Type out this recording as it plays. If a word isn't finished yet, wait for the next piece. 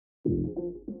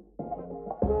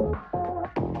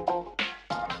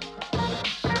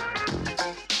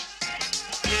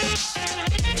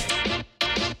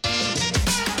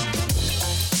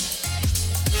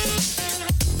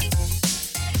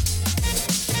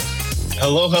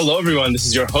Hello, everyone. This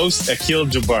is your host, Akil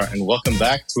Jabbar, and welcome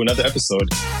back to another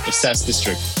episode of SaaS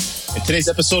District. In today's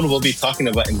episode, we'll be talking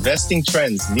about investing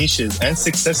trends, niches, and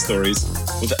success stories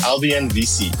with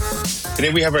AlbionVC.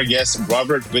 Today, we have our guest,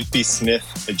 Robert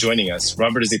Whitby-Smith, joining us.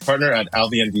 Robert is a partner at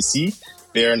AlbionVC.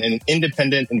 They are an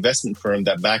independent investment firm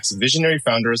that backs visionary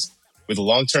founders with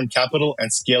long-term capital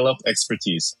and scale-up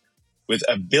expertise. With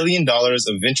 $1 billion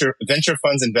of venture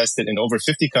funds invested in over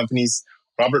 50 companies,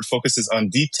 Robert focuses on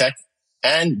deep tech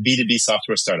and B2B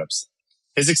software startups.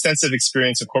 His extensive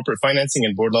experience in corporate financing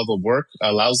and board-level work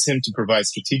allows him to provide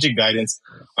strategic guidance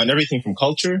on everything from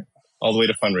culture all the way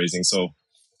to fundraising. So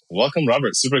welcome,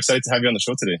 Robert. Super excited to have you on the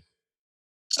show today.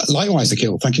 Likewise,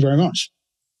 Akil. Thank you very much.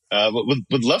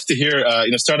 Would love to hear,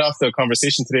 start off the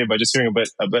conversation today by just hearing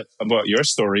a bit about your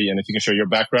story, and if you can share your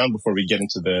background before we get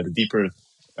into the deeper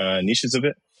niches of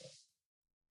it.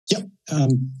 Yep.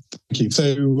 Thank you.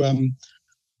 So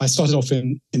I started off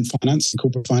in finance, in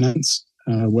corporate finance,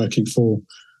 working for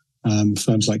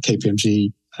firms like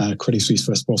KPMG, Credit Suisse,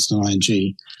 First Boston,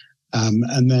 ING,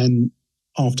 and then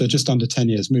after just under 10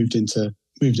 years, moved into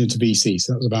VC.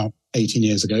 So that was about 18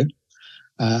 years ago,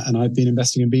 and I've been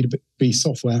investing in B2B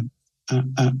software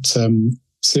at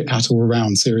or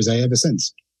around Series A ever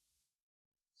since.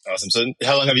 Awesome. So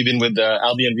how long have you been with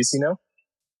AlbionVC now?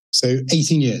 So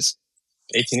 18 years.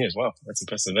 18 years. Wow, that's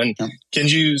impressive. And Can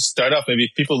you start off, maybe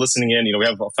people listening in, we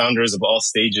have founders of all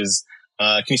stages.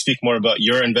 Can you speak more about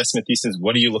your investment thesis?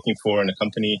 What are you looking for in a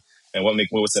company, and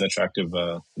what's an attractive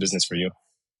business for you?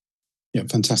 Yeah,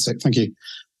 fantastic. Thank you.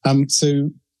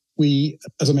 So we,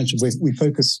 as I mentioned, we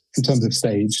focus in terms of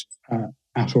stage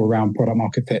at or around product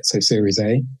market fit, so Series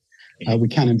A. We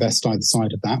can invest either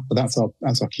side of that, but that's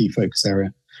our key focus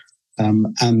area.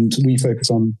 And we focus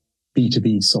on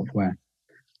B2B software.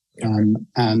 And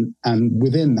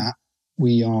within that,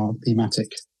 we are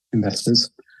thematic investors.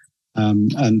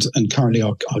 And currently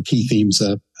our key themes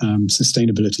are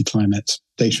sustainability, climate,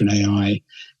 data and AI,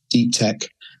 deep tech,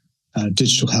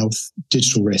 digital health,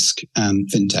 digital risk, and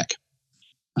fintech.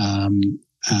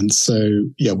 And so,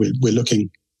 we're looking,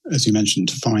 as you mentioned,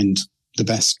 to find the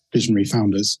best visionary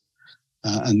founders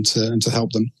and to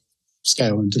help them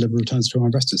scale and deliver returns to our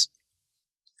investors.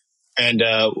 And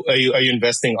are you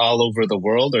investing all over the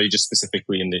world, or are you just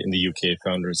specifically in the UK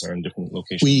founders, or in different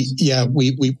locations?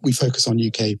 We focus on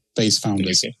UK based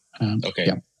founders. Okay,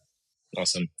 yeah.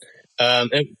 Awesome.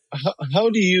 And how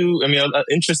do you?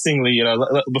 Interestingly,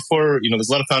 before there's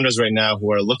a lot of founders right now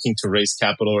who are looking to raise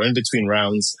capital or in between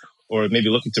rounds, or maybe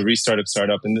looking to restart a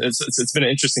startup, and it's been an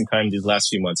interesting time these last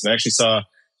few months. And I actually saw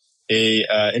a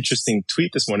interesting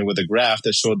tweet this morning with a graph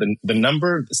that showed the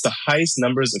number. It's the highest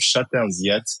numbers of shutdowns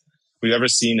yet we've ever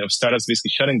seen of startups basically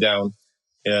shutting down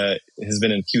has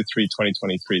been in Q3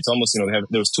 2023. It's almost,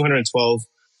 there was 212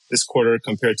 this quarter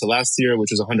compared to last year,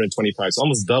 which was 125. So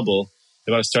almost double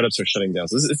the amount of startups are shutting down.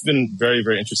 So it's been very,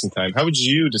 very interesting time. How would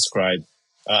you describe,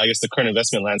 the current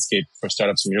investment landscape for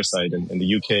startups from your side in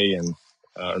the UK and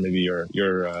or maybe your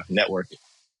network?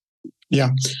 Yeah.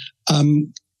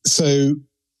 So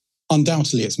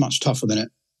undoubtedly, it's much tougher than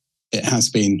it has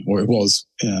been, or it was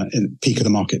in peak of the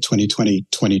market 2020,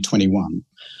 2021.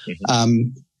 Mm-hmm.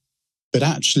 But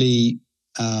actually,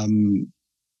 I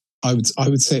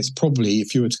would say it's probably,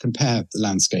 if you were to compare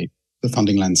the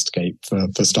funding landscape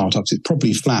for startups, it's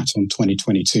probably flat on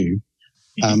 2022.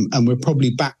 Mm-hmm. And we're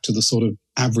probably back to the sort of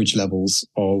average levels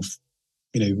of,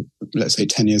 let's say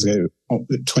 10 years ago,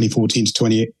 2014 to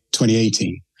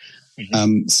 2018.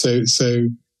 Mm-hmm. So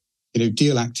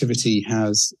deal activity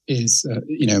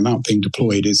amount being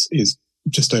deployed is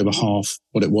just over half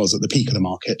what it was at the peak of the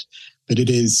market. But it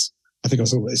is, I think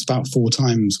it's about 4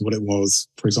 times what it was,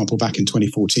 for example, back in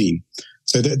 2014.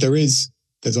 So there's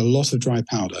a lot of dry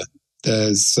powder.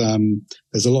 There's a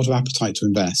lot of appetite to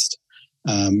invest.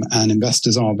 And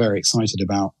investors are very excited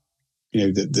about,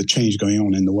 the change going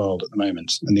on in the world at the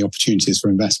moment and the opportunities for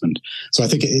investment. So I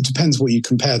think it depends what you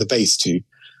compare the base to.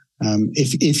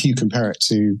 If you compare it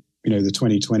to, the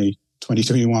 2020,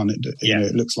 2021,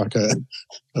 it looks like a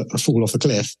fall off a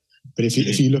cliff. But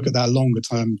if you look at that longer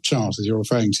term chart, as you're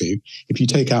referring to, if you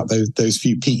take out those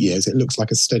few peak years, it looks like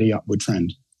a steady upward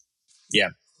trend. Yeah,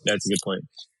 that's a good point.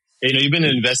 You've been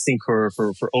investing for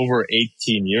over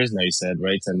 18 years now, you said,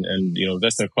 right? And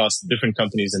investing across different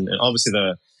companies, and obviously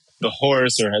the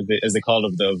horse, or as they call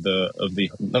it,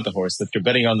 not the horse, that you're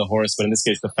betting on the horse, but in this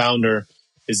case, the founder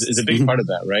is a big mm-hmm. part of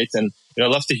that, right? And I'd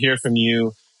love to hear from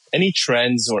you any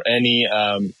trends or any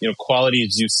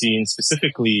qualities you've seen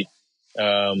specifically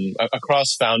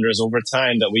across founders over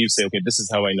time that we say, okay, this is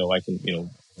how I know I can,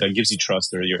 that gives you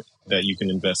trust, or that you can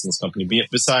invest in this company.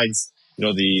 Besides,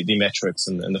 the metrics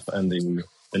and the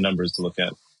the numbers to look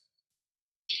at?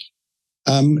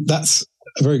 That's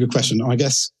a very good question. I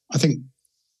think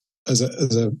as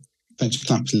a venture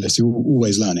capitalist, you're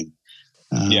always learning.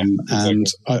 Exactly. And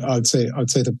I'd say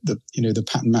the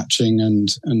pattern matching and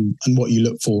what you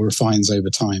look for refines over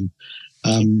time.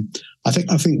 I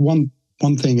think one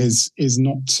thing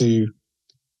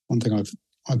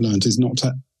I've learned is not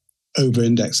to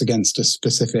over-index against a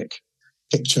specific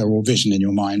picture or vision in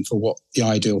your mind for what the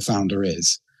ideal founder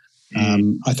is. I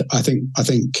think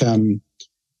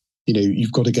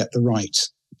you've got to get the right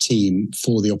team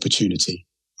for the opportunity.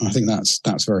 I think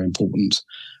that's very important.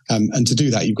 And to do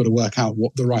that, you've got to work out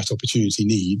what the right opportunity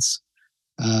needs,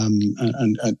 and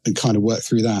kind of work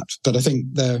through that. But I think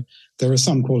there are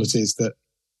some qualities that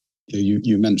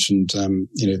you mentioned,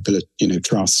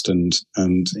 trust and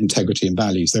integrity and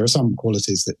values. There are some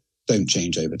qualities that don't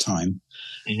change over time.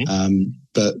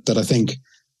 But I think,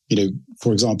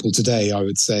 for example, today I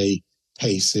would say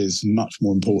pace is much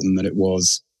more important than it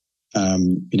was,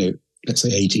 let's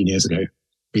say 18 years ago,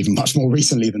 or even much more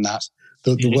recently than that.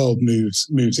 The world moves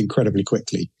incredibly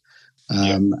quickly.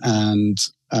 And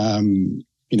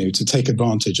to take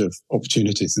advantage of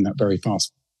opportunities in that very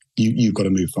fast, you've got to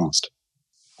move fast.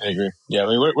 I agree. Yeah, I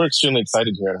mean, we're extremely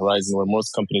excited here at Horizon, where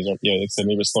most companies are, like I said,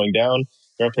 maybe slowing down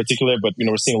in particular, but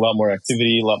we're seeing a lot more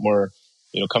activity, a lot more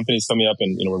companies coming up,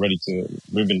 and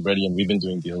we've been ready and we've been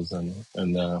doing deals and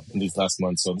in these last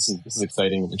months. So this is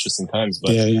exciting and interesting times.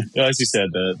 But as you said,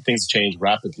 things change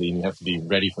rapidly, and you have to be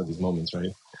ready for these moments,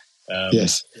 right?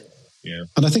 Yes. Yeah.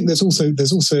 And I think there's also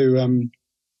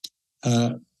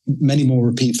many more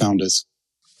repeat founders,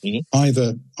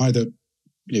 either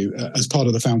as part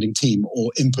of the founding team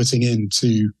or inputting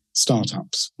into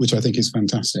startups, which I think is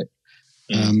fantastic.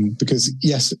 Because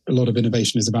yes, a lot of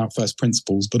innovation is about first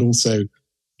principles, but also,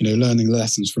 learning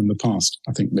lessons from the past,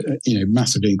 I think,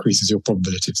 massively increases your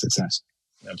probability of success.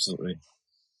 Absolutely.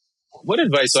 What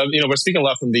advice? So, we're speaking a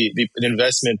lot from the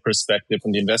investment perspective,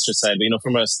 from the investor side, but,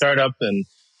 from a startup and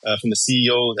from the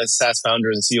CEO, as SaaS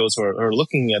founders and CEOs who are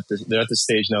looking at this, they're at this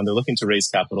stage now, and they're looking to raise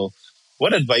capital.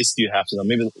 What advice do you have to them?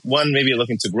 Maybe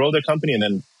looking to grow their company, and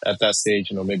then at that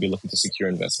stage, maybe looking to secure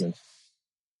investment.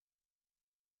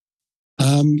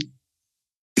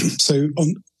 So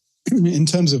in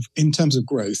terms of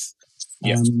growth,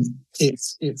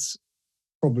 it's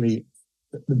probably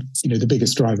the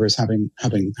biggest driver is having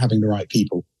the right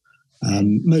people.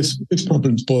 Most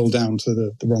problems boil down to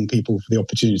the wrong people for the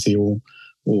opportunity or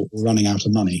running out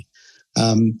of money.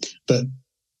 But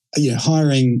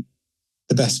hiring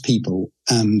the best people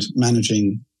and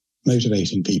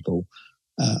motivating people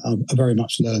are very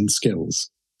much learned skills.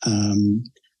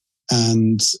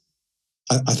 And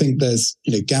I think there's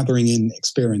gathering in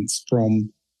experience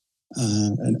from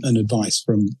and advice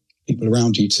from people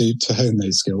around you to hone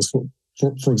those skills.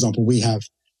 For example, we have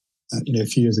a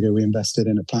few years ago we invested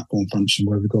in a platform function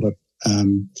where we've got a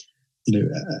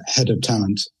head of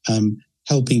talent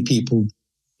helping people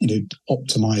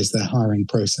optimize their hiring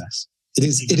process.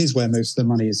 It is where most of the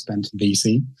money is spent in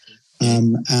VC,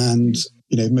 and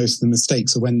most of the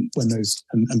mistakes are when those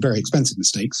and very expensive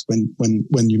mistakes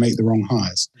when you make the wrong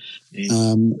hires.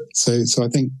 So I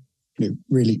think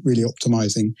really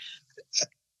optimizing,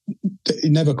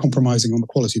 never compromising on the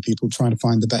quality of people, trying to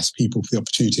find the best people for the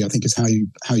opportunity, I think is how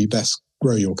you best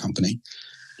grow your company.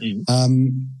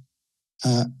 And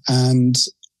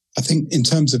I think in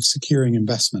terms of securing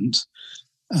investment,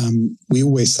 we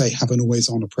always say have an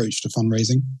always-on approach to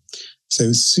fundraising. So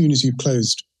as soon as you've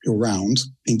closed your round,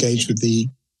 engage with the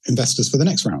investors for the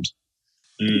next round.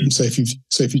 So if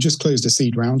you just closed a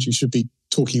seed round, you should be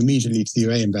talking immediately to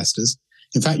the A investors.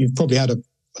 In fact, you've probably had a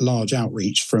large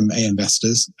outreach from A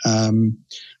investors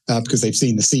because they've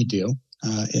seen the seed deal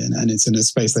and it's in a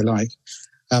space they like.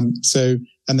 So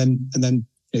and then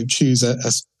choose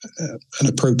an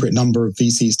appropriate number of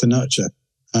VCs to nurture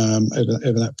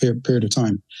over that period of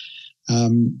time.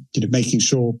 Making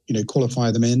sure qualify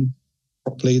them in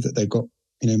properly, that they've got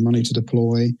money to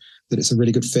deploy, that it's a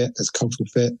really good fit, there's a cultural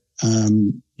fit,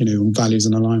 on values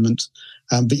and alignment.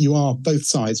 But you are both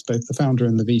sides, both the founder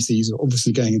and the VCs, are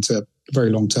obviously going into a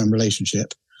very long-term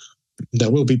relationship.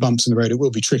 There will be bumps in the road. It will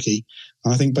be tricky.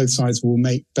 And I think both sides will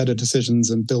make better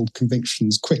decisions and build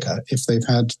convictions quicker if they've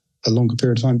had a longer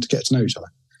period of time to get to know each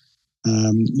other.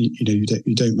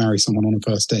 You don't marry someone on a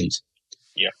first date.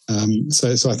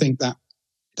 So I think that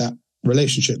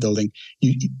relationship building,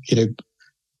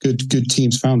 good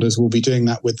teams, founders will be doing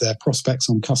that with their prospects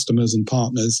on customers and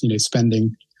partners,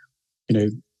 spending,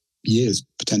 years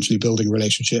potentially building a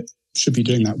relationship. Should be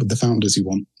doing that with the founders you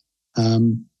want.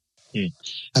 And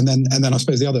then I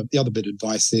suppose the other bit of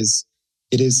advice is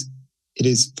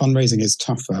fundraising is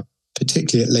tougher,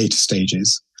 particularly at later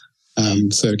stages.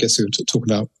 So I guess we'll talk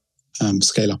about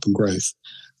scale up and growth.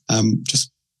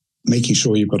 Just making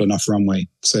sure you've got enough runway.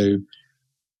 So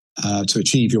to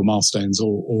achieve your milestones,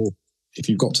 or if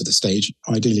you've got to the stage,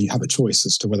 ideally have a choice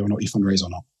as to whether or not you fundraise or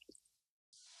not.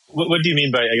 What do you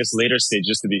mean by, I guess, later stage,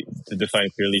 just to define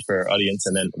clearly for our audience?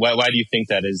 And then why do you think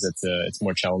that is? It's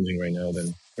more challenging right now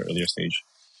than for earlier stage?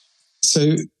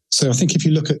 So I think if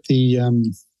you look at the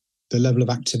level of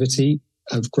activity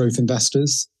of growth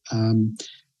investors,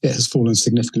 it has fallen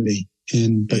significantly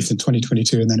in both in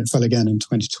 2022 and then it fell again in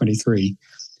 2023.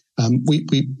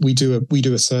 We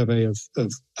do a survey of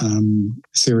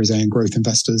Series A and growth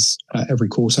investors every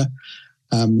quarter,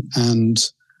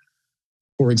 and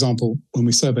for example, when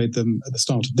we surveyed them at the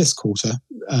start of this quarter,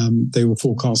 they were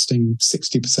forecasting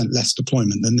 60% less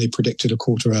deployment than they predicted a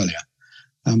quarter earlier.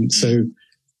 So,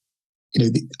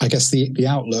 I guess the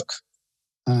outlook,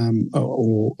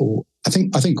 or I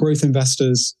think growth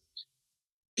investors,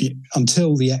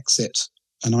 until the exit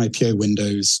and IPO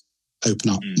windows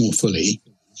open up more fully,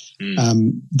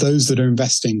 those that are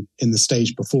investing in the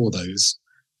stage before those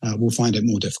will find it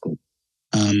more difficult.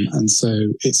 And so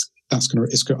I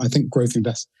think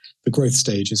the growth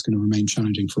stage is going to remain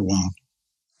challenging for a while.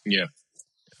 Yeah,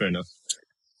 fair enough.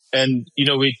 And,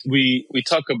 we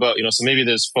talk about, so maybe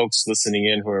there's folks listening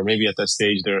in who are maybe at that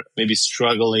stage, they're maybe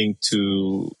struggling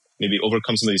to maybe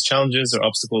overcome some of these challenges or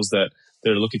obstacles that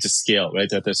they're looking to scale, right?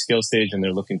 They're at their scale stage and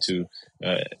they're looking to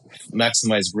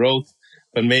maximize growth,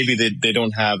 but maybe they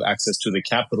don't have access to the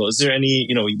capital. Is there any,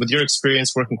 with your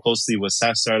experience working closely with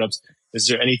SaaS startups, is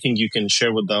there anything you can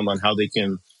share with them on how they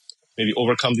can maybe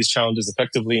overcome these challenges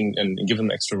effectively and give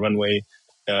them extra runway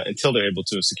until they're able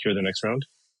to secure their next round?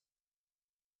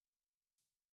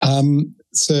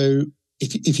 So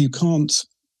if you can't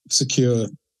secure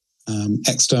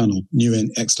external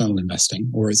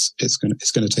investing, or it's going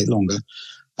to take longer,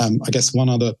 I guess one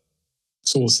other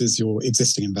source is your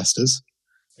existing investors,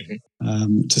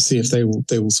 to see if they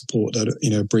will support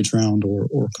a bridge round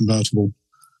or a convertible.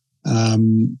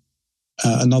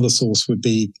 Another source would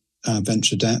be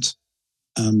venture debt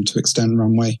to extend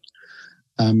runway.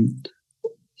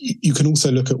 You can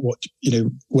also look at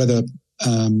whether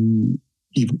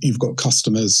you've got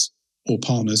customers or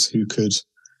partners who could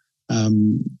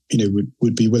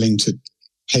would be willing to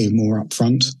pay more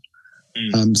upfront.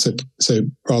 So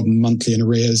rather than monthly in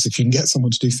arrears, if you can get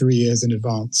someone to do 3 years in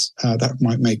advance, that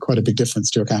might make quite a big difference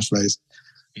to your cash flows.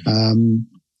 And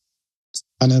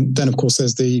then of course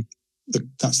there's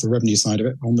that's the revenue side of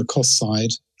it. On the cost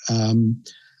side,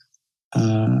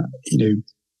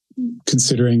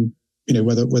 considering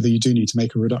whether you do need to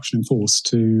make a reduction in force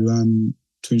to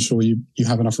ensure you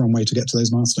have enough runway to get to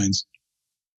those milestones.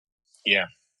 Yeah.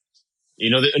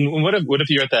 And what if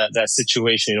you're at that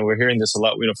situation? We're hearing this a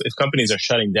lot. If companies are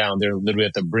shutting down, they're literally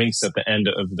at the brinks at the end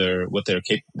of their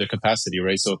capacity,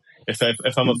 right? So if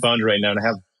I'm a founder right now and I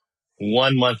have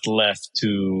 1 month left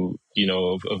to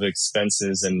of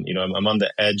expenses, and I'm on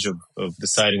the edge of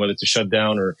deciding whether to shut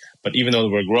down but even though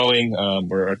we're growing,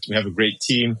 we have a great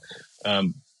team,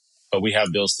 but we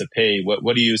have bills to pay.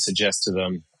 What do you suggest to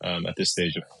them at this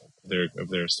stage of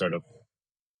their startup?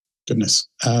 Goodness,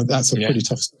 that's a pretty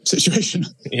tough situation.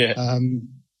 Yeah.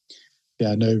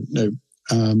 No.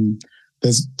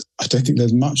 I don't think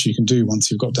there's much you can do once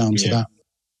you've got down to that.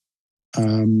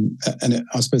 And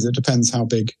I suppose it depends how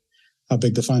big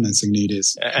the financing need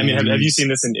is. I mean, have you seen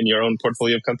this in your own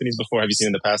portfolio of companies before? Have you seen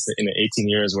in the past, in the 18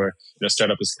 years where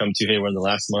startup has come to you, hey, we're in the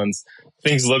last month,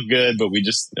 things look good, but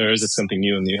or is it something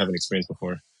new and you haven't experienced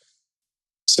before?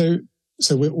 So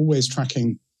we're always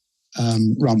tracking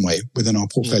runway within our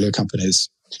portfolio companies.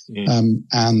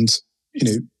 And,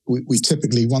 we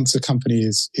typically, once a company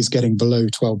is getting below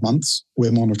 12 months,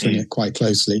 we're monitoring it quite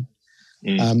closely.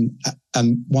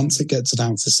 And once it gets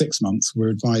down to 6 months,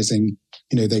 we're advising,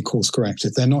 they course correct.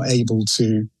 If they're not able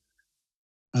to,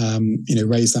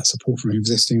 raise that support from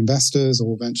existing investors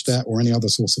or venture debt or any other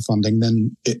source of funding,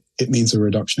 then it means a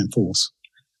reduction in force.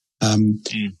 And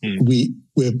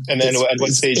then at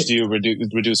what stage do you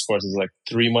reduce forces? Like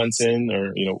 3 months in, or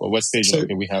at what stage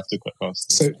we have to cut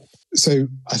costs? So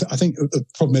I think the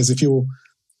problem is if you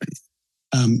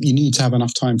need to have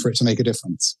enough time for it to make a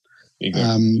difference.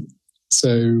 Exactly.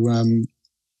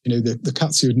 The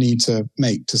cuts you would need to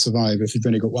make to survive if you've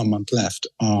only got 1 month left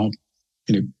are,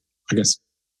 I guess,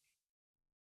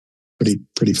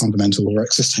 pretty fundamental or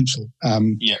existential.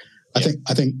 I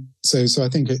think so. I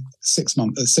think at 6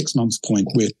 months point,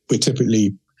 we're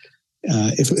typically,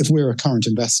 if we're a current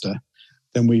investor,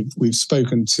 then we've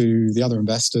spoken to the other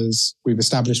investors. We've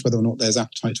established whether or not there's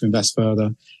appetite to invest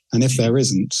further, and if there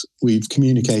isn't, we've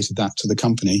communicated that to the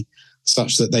company,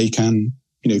 such that they can,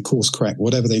 course correct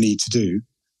whatever they need to do,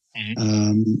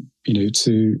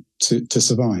 to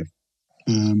survive.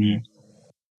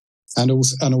 And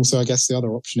also, I guess the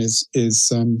other option is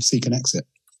seek an exit.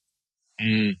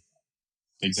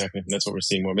 Exactly, that's what we're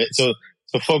seeing more. So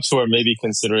folks who are maybe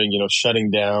considering,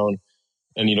 shutting down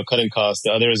and cutting costs,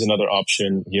 there is another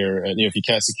option here. And if you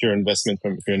can't secure investment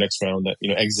for your next round, that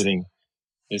exiting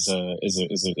is a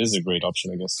great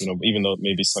option, I guess. Even though it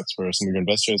maybe sucks for some of your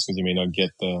investors because you may not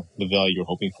get the value you're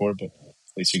hoping for, but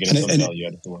at least you're getting some value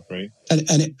out of the work, right?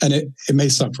 And it may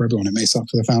suck for everyone. It may suck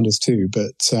for the founders too,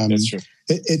 but that's true.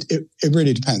 It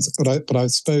really depends. But I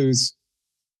suppose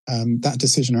that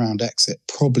decision around exit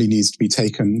probably needs to be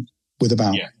taken with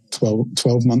about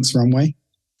 12 months runway.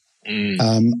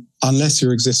 Unless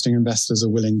your existing investors are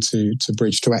willing to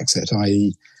bridge to exit,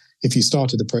 i.e., if you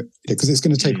started because it's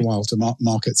going to take a while to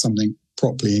market something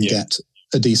properly and get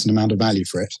a decent amount of value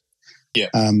for it. Yeah.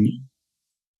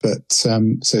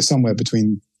 So somewhere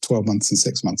between 12 months and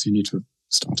 6 months, you need to have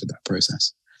started that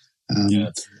process.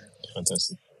 That's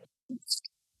fantastic.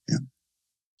 Yeah.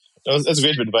 That's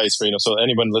great advice for, so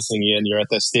anyone listening in, you're at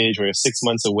that stage where you're 6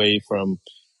 months away from,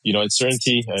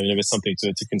 uncertainty. I mean, it's something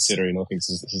to consider, I think this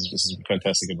is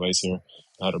fantastic advice here,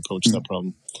 how to approach that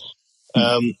problem.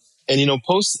 And,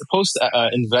 post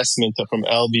investment from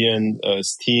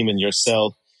Albion's team and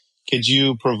yourself, could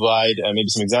you provide maybe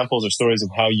some examples or stories of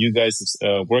how you guys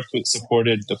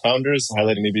supported the founders,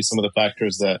 highlighting maybe some of the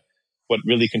factors what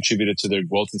really contributed to their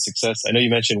growth and success? I know you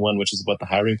mentioned one, which is about the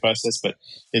hiring process, but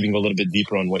maybe go a little bit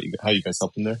deeper on how you guys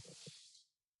helped them there.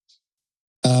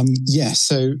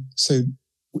 So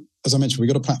as I mentioned, we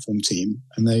got a platform team,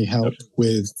 and they help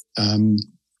with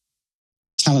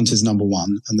talent is number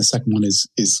one, and the second one is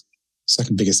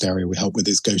second biggest area we help with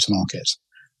is go to market.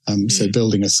 So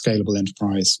building a scalable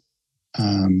enterprise,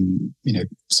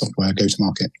 software go to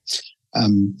market.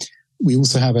 We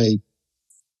also have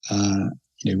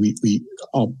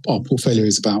our portfolio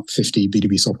is about 50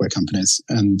 B2B software companies,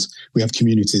 and we have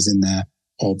communities in there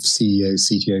of CEOs,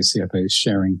 CTOs, CFOs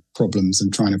sharing problems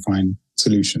and trying to find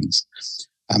solutions.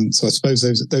 So I suppose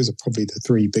those are probably the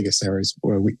three biggest areas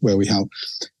where we help.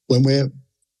 When we're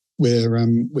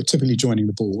typically joining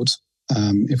the board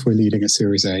if we're leading a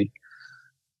Series A,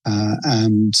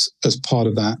 and as part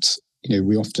of that,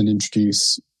 we often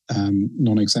introduce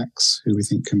non-execs who we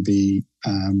think can be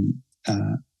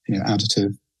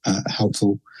additive,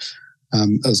 helpful,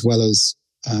 as well as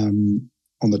on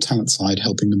the talent side,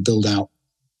 helping them build out,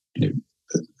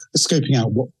 scoping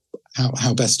out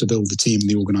how best to build the team,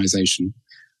 the organization,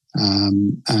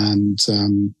 and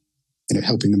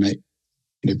helping them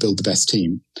build the best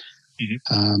team.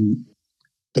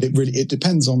 But it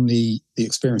depends on the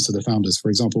experience of the founders. For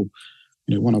example,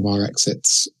 one of our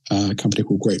exits, a company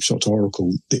called Grape Shot to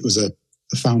Oracle, it was the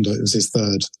founder, it was his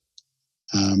third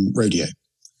rodeo,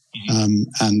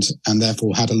 and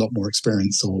therefore had a lot more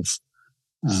experience of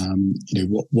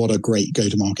what a great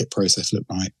go-to-market process looked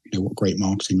like, what great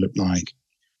marketing looked like,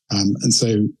 and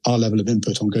so our level of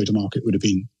input on go-to-market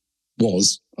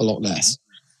was a lot less.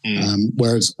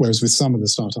 Whereas with some of the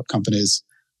startup companies,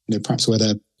 perhaps where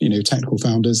they're technical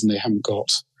founders and they haven't got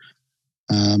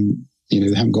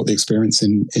the experience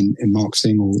in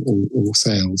marketing or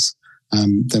sales,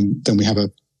 then we have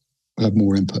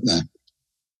more input there.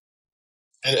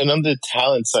 And on the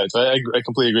talent side, so I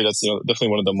completely agree. That's definitely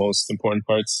one of the most important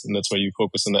parts, and that's why you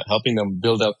focus on that, helping them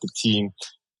build out the team.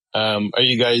 Are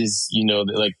you guys,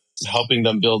 like helping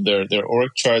them build their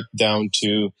org chart down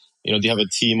to, do you have a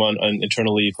team on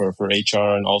internally for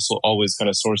HR, and also always kind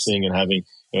of sourcing and having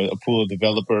a pool of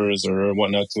developers or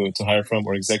whatnot to hire from,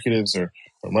 or executives or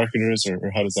marketers,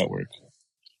 or how does that work?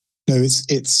 No,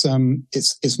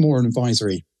 it's more an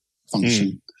advisory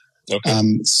function.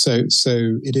 Okay. So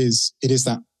it is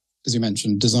that, as you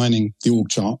mentioned, designing the org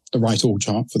chart, the right org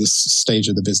chart for this stage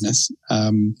of the business,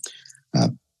 how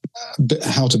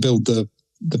to build the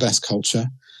best culture,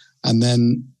 and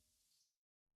then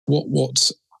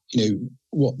what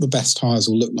the best hires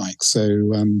will look like.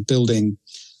 So building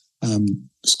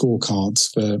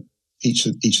scorecards for each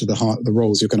of the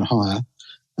roles you're going to hire,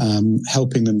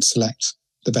 helping them select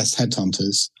the best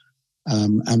headhunters,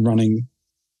 and running,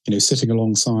 sitting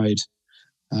alongside,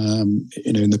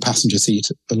 in the passenger seat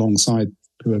alongside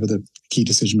whoever the key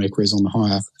decision maker is on the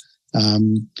hire,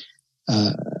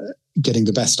 getting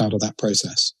the best out of that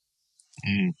process.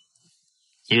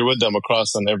 So you're with them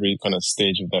across on every kind of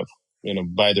stage of that,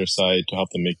 by their side to help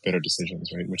them make better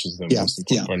decisions, right? Which is the most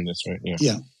important part of this, right?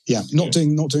 Yeah. Not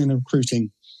doing the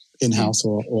recruiting in-house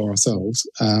or ourselves,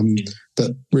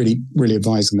 but really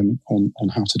advising them on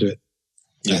how to do it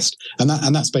best.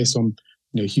 And that's based on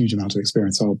huge amount of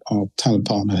experience. Our talent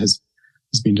partner has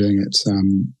been doing it,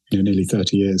 nearly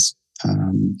 30 years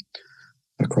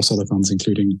across other funds,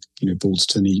 including,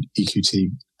 Balderton,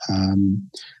 EQT,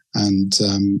 and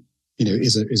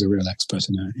is a real expert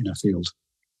in her field.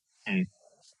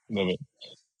 Love it.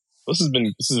 This has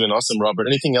been awesome, Robert.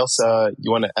 Anything else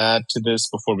you want to add to this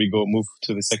before we move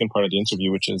to the second part of the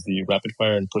interview, which is the rapid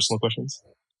fire and personal questions?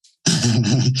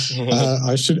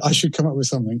 I should come up with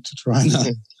something to try and.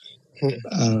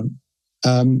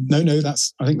 No.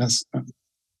 I think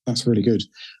that's really good.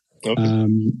 Okay.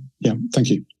 Thank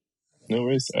you. No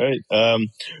worries. All right,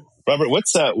 Robert.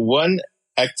 What's one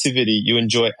activity you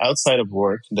enjoy outside of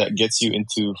work that gets you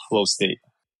into flow state?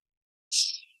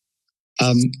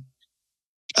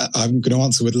 I'm going to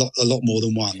answer with a lot more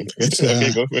than one.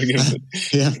 Okay, go for it.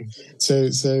 Yeah. So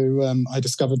I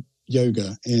discovered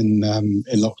yoga in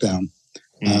lockdown,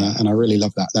 and I really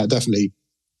love that. That definitely,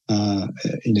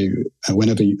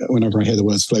 whenever I hear the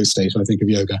words flow state, I think of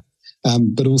yoga.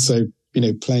 But also,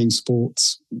 playing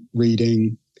sports,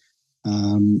 reading,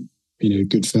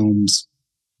 good films.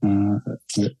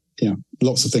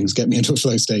 Lots of things get me into a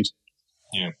flow state.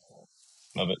 Yeah,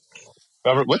 love it.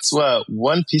 Robert, what's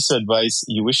one piece of advice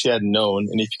you wish you had known,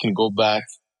 and if you can go back,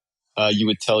 you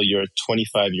would tell your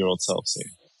 25-year-old self? Say.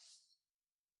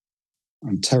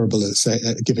 I'm terrible at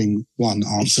giving one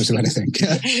answer to anything,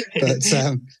 but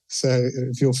so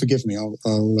if you'll forgive me, I'll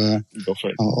go for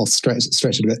it. I'll stretch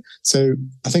it a bit. So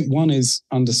I think one is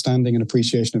understanding and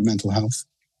appreciation of mental health.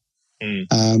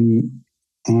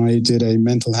 I did a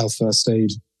mental health first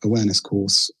aid awareness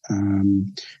course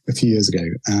a few years ago,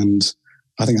 and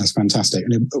I think that's fantastic.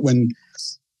 And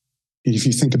if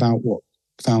you think about what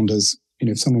founders,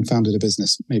 if someone founded a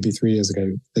business maybe 3 years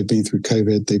ago, they've been through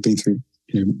COVID, they've been through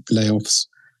layoffs,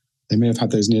 they may have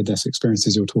had those near-death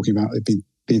experiences you're talking about, they've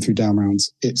been through down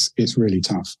rounds. It's really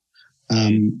tough,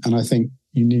 and I think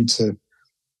you need to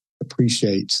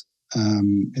appreciate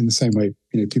in the same way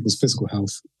people's physical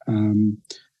health.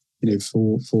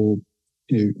 For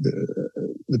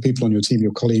the people on your team,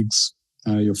 your colleagues,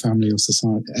 your family, your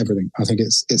society, everything. I think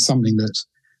it's something that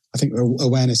I think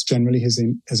awareness generally has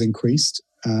increased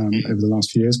over the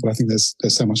last few years, but I think there's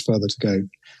so much further to go.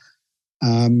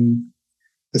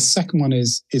 The second one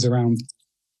is around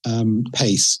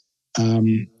pace.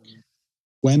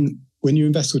 When you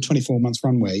invest with 24 months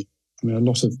runway, I mean, a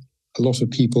lot of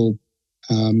people,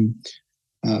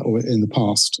 or in the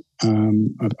past,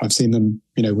 I've seen them.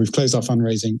 We've closed our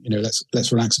fundraising.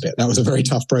 Let's relax a bit. That was a very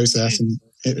tough process, and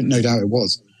no doubt it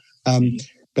was.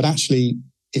 But actually,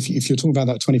 if you're talking about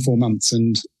that 24 months,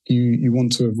 and you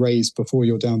want to have raised before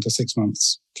you're down to 6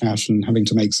 months cash and having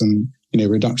to make some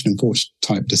reduction in force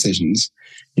type decisions,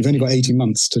 you've only got 18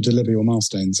 months to deliver your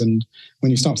milestones. And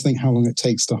when you start to think how long it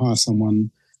takes to hire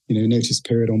someone, notice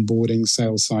period, onboarding,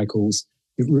 sales cycles,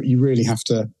 you really have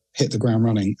to hit the ground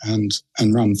running and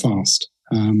run fast.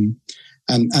 And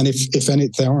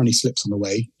if there are any slips on the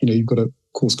way, you've got to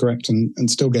course correct and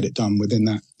still get it done within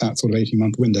that sort of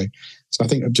 18-month window. So I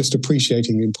think just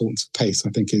appreciating the importance of pace, I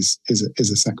think is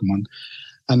a second one.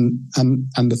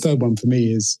 And the third one for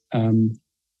me is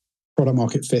product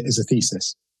market fit is a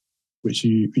thesis, which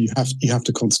you have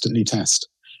to constantly test.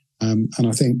 And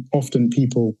I think often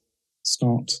people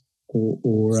start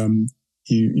or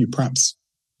you perhaps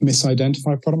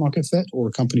misidentify product market fit, or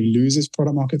a company loses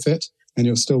product market fit and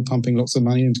you're still pumping lots of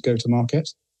money into go to market.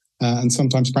 And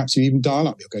sometimes perhaps you even dial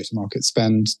up your go to market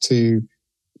spend to,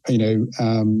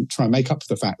 try and make up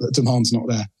for the fact that demand's not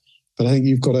there. But I think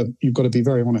you've got to be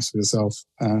very honest with yourself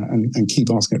and keep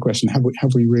asking a question: Have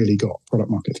we really got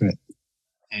product market fit?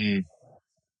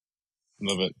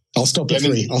 Love it. I'll stop at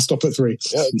three.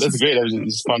 Yeah, that's great. I was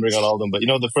just pondering on all of them. But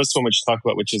the first one which you talked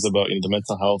about, which is about the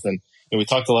mental health, and we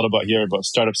talked a lot about here about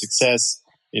startup success.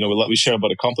 We share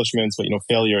about accomplishments, but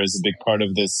failure is a big part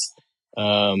of this,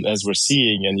 as we're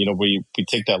seeing, and we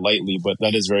take that lightly, but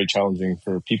that is very challenging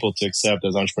for people to accept.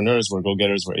 As entrepreneurs, we're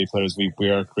go-getters, we're A-players, we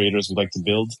are creators. We like to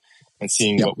build, and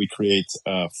seeing what we create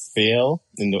fail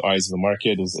in the eyes of the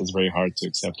market is very hard to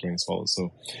accept during this fall.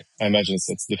 So I imagine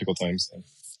it's difficult times.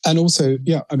 And also,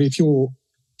 I mean, if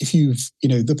you've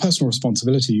the personal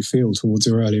responsibility you feel towards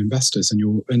your early investors and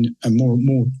more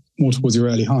towards your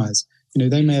early hires,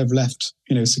 they may have left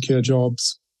secure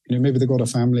jobs, maybe they've got a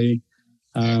family,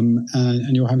 and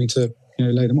you're having to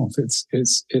lay them off. It's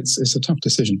a tough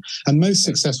decision, and most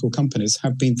successful companies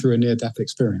have been through a near-death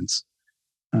experience,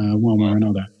 one way or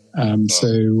another. I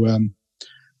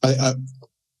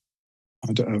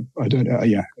don't know.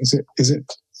 Yeah, is it?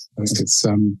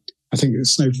 I think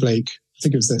it's Snowflake. I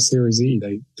think it was their Series E.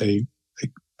 They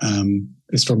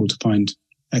struggled to find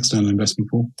external investment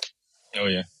for. Oh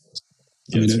yeah.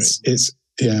 I mean, is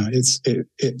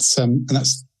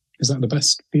that the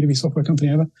best B2B software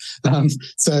company ever?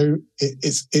 So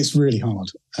it's really hard.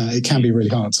 It can be really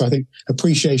hard. So I think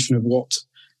appreciation of what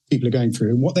people are going through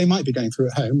and what they might be going through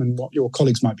at home and what your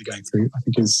colleagues might be going through, I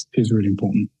think is really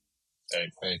important.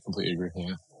 I completely agree.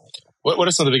 Yeah. What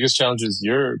are some of the biggest challenges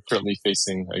you're currently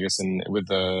facing, I guess,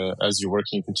 as you're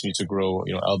working, continue to grow,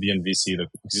 AlbionVC, the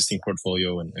existing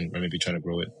portfolio, and maybe trying to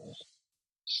grow it?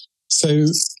 So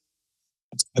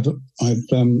I've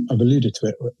alluded to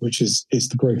it, which is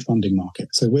the growth funding market.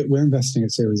 So we're investing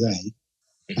at Series A,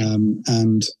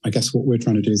 and I guess what we're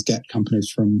trying to do is get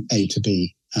companies from A to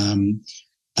B.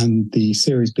 And the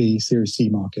Series B, Series C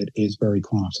market is very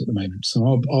quiet at the moment.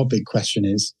 So our big question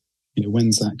is,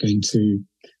 when's that going to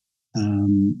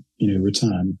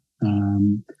return?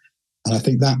 And I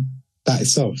think that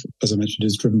itself, as I mentioned,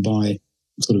 is driven by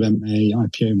sort of M&A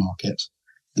IPO market.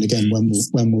 And again, when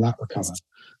will that recover?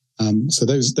 So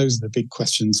those are the big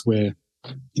questions we're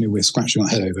scratching our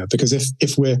head over, because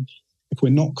if we're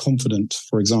not confident,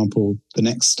 for example, the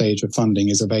next stage of funding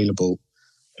is available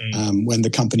when the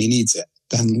company needs it,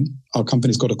 then our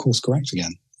company's got to course correct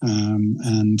again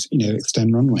and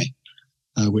extend runway.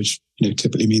 Which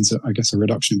typically means, I guess, a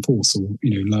reduction in force or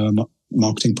lower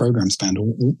marketing program spend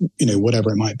or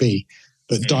whatever it might be,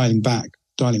 but dialing back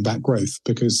growth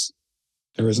because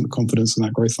there isn't confidence in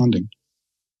that growth funding.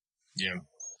 Yeah,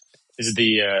 is it do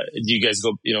you guys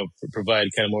go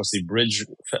provide kind of mostly bridge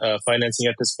financing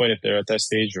at this point if they're at that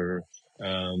stage, or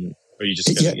are you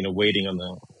just kind of waiting on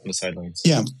the sidelines?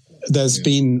 Yeah, there's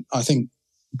been, I think,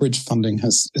 bridge funding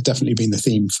has definitely been the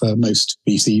theme for most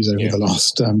VCs over the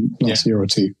last year or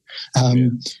two.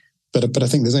 But I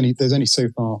think there's only so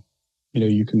far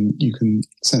you can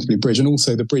sensibly bridge, and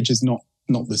also the bridge is not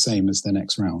the same as the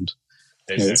next round.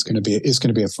 Exactly. It's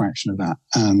going to be a fraction of that,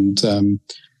 and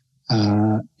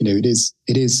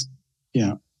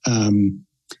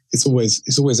it's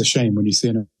always a shame when you see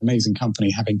an amazing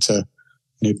company having to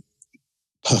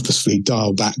purposefully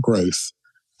dial back growth.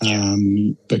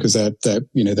 Because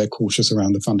they're cautious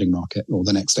around the funding market or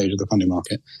the next stage of the funding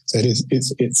market. So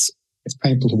it's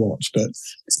painful to watch, but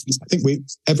I think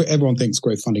everyone thinks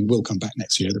growth funding will come back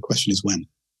next year. The question is when.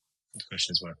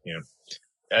 Yeah.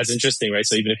 That's interesting, right?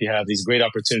 So even if you have these great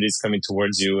opportunities coming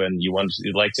towards you and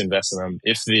you'd like to invest in them,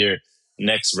 if their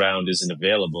next round isn't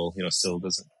available, still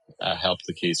doesn't help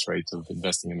the case, right, of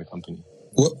investing in the company.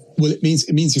 Well, it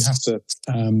means you have to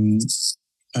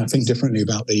think differently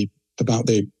about the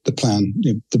plan,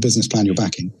 the business plan you're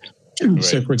backing. Right.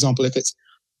 So, for example, if it's,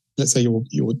 let's say you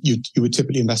would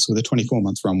typically invest with a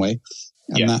 24-month runway,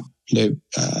 and that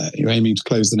you're aiming to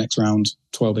close the next round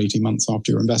 12, 18 months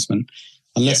after your investment.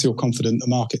 Unless you're confident the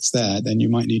market's there, then you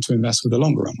might need to invest with a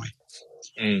longer runway,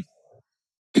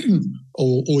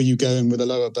 or you go in with a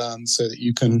lower burn so that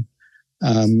you can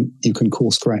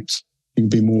course correct. You can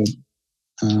be more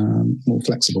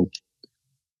flexible.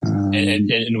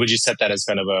 And would you set that as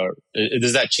kind of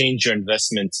does that change your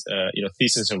investment,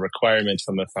 thesis and requirement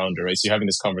from a founder, right? So you're having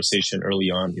this conversation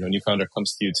early on, a new founder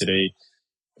comes to you today.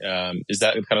 Is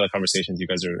that kind of the conversations you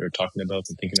guys are talking about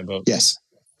and thinking about?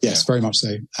 Yes, very much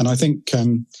so. And I think,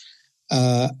 I'd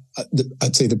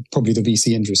say probably the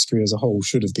VC industry as a whole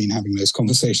should have been having those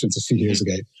conversations a few years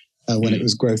ago when it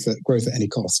was growth at any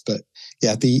cost. But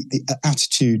the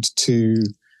attitude to,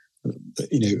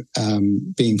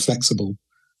 being flexible,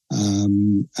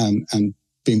 and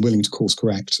being willing to course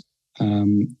correct,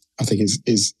 I think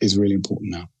is really important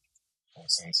now.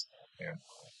 Makes sense. Yeah.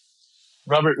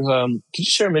 Robert, could you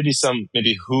share maybe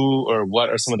who or what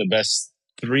are some of the best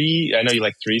three? I know you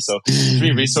like three, so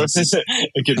 3 resources.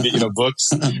 It could be books,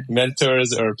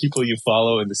 mentors, or people you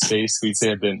follow in the space who you'd say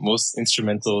have been most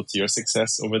instrumental to your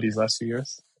success over these last few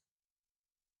years.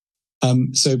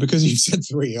 So because you said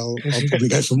 3, I'll probably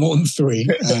go for more than 3.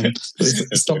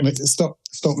 Stop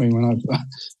me when I've.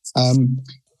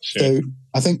 Sure. So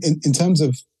I think in terms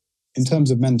of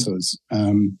mentors,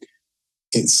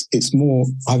 it's more.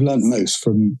 I've learned most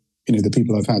from the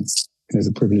people I've had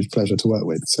the privileged pleasure to work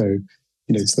with. So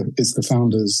it's the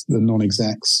founders, the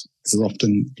non-execs, who are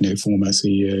often former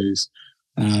CEOs,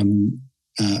 and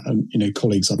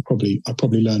colleagues. I've probably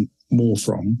learned more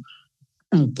from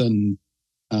than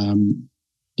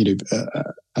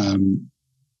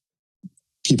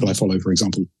people I follow, for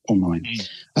example, online.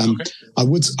 Okay. I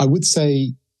would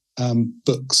say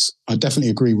books. I definitely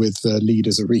agree with the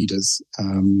leaders are readers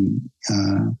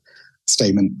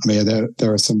statement. I mean,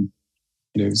 there are some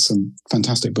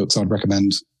fantastic books I'd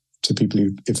recommend to people who,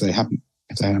 if they haven't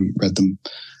read them,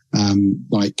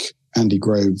 like Andy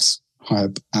Grove's High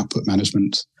Output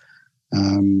Management,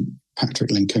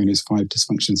 Patrick Lencone's 5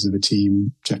 Dysfunctions of a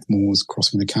Team, Jeff Moore's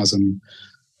Crossing the Chasm,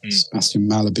 Sebastian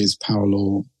Malaby's Power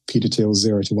Law, Peter Thiel's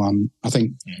 0 to 1. I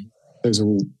think those are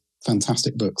all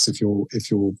fantastic books if you're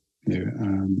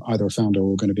either a founder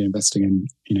or going to be investing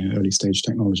in early stage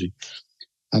technology.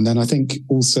 And then I think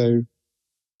also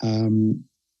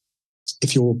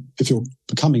if you're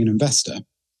becoming an investor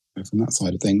from that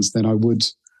side of things, then I would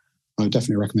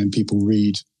definitely recommend people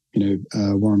read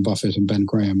Warren Buffett and Ben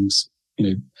Graham's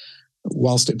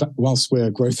whilst we're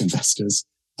growth investors.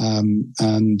 And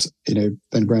Ben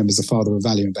Graham is the father of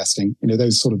value investing.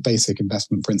 Those sort of basic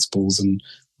investment principles and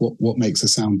what makes a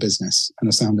sound business and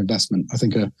a sound investment, I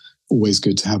think, are always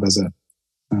good to have as a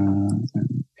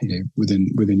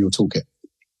within your toolkit.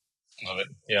 Love it.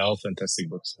 Yeah, all fantastic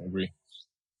books. I agree.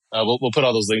 We'll put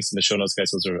all those links in the show notes,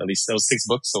 guys. Those 6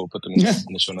 books, so we'll put them in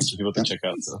the show notes for people to check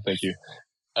out. So thank you.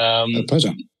 A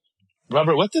pleasure.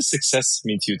 Robert, what does success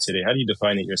mean to you today? How do you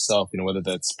define it yourself? Whether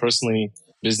that's personally,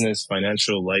 business,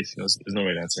 financial, life. There's no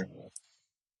right answer.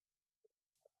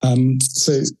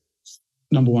 So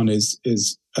number one is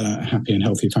a happy and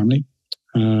healthy family.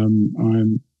 I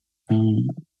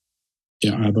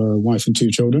have a wife and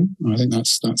 2 children. I think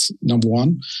that's number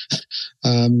one.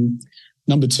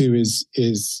 Number 2 is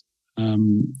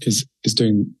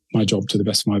doing my job to the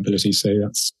best of my ability. So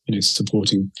that's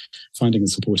finding and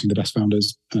supporting the best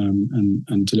founders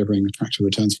and delivering attractive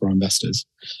returns for our investors.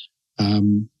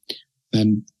 Then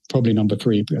probably number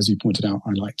 3, as you pointed out,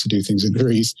 I like to do things in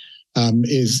threes.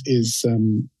 Is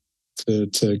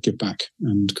to give back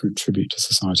and contribute to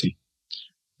society.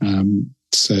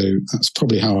 So that's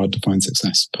probably how I define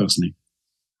success personally.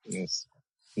 Yes,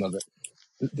 love it.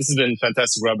 This has been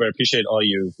fantastic, Robert. I appreciate all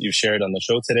you've shared on the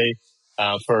show today.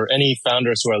 For any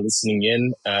founders who are listening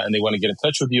in and they want to get in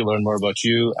touch with you, learn more about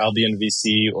you,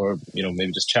 AlbionVC, or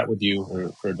maybe just chat with you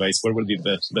or for advice, where would be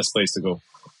the best place to go?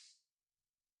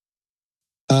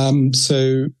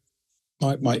 So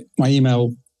my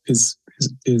email is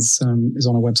on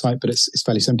our website, but it's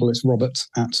fairly simple. It's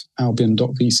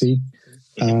robert@albion.vc.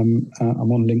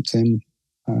 I'm on LinkedIn,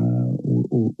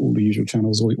 all the usual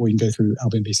channels, or you can go through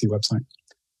AlbionVC website.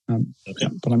 Okay.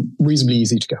 But I'm reasonably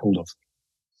easy to get hold of.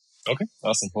 Okay,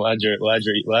 awesome. We'll add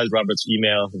Robert's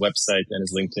email, website, and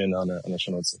his LinkedIn on the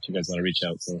show notes if you guys want to reach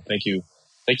out. So thank you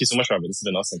so much, Robert. This has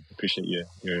been awesome. Appreciate your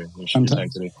time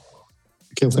today.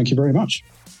 Akil, thank you very much.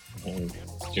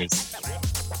 Cheers.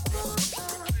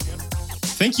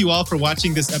 Thank you all for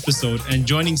watching this episode and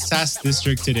joining SaaS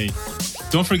District today.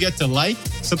 Don't forget to like,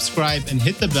 subscribe, and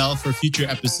hit the bell for future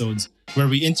episodes where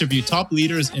we interview top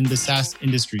leaders in the SaaS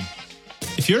industry.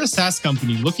 If you're a SaaS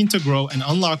company looking to grow and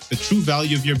unlock the true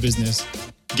value of your business,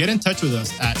 get in touch with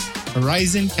us at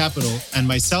Horizon Capital, and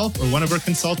myself or one of our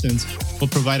consultants will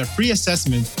provide a free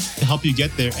assessment to help you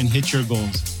get there and hit your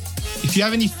goals. If you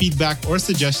have any feedback or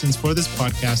suggestions for this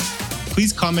podcast,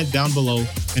 please comment down below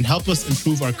and help us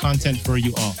improve our content for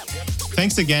you all.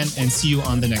 Thanks again, and see you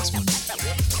on the next one.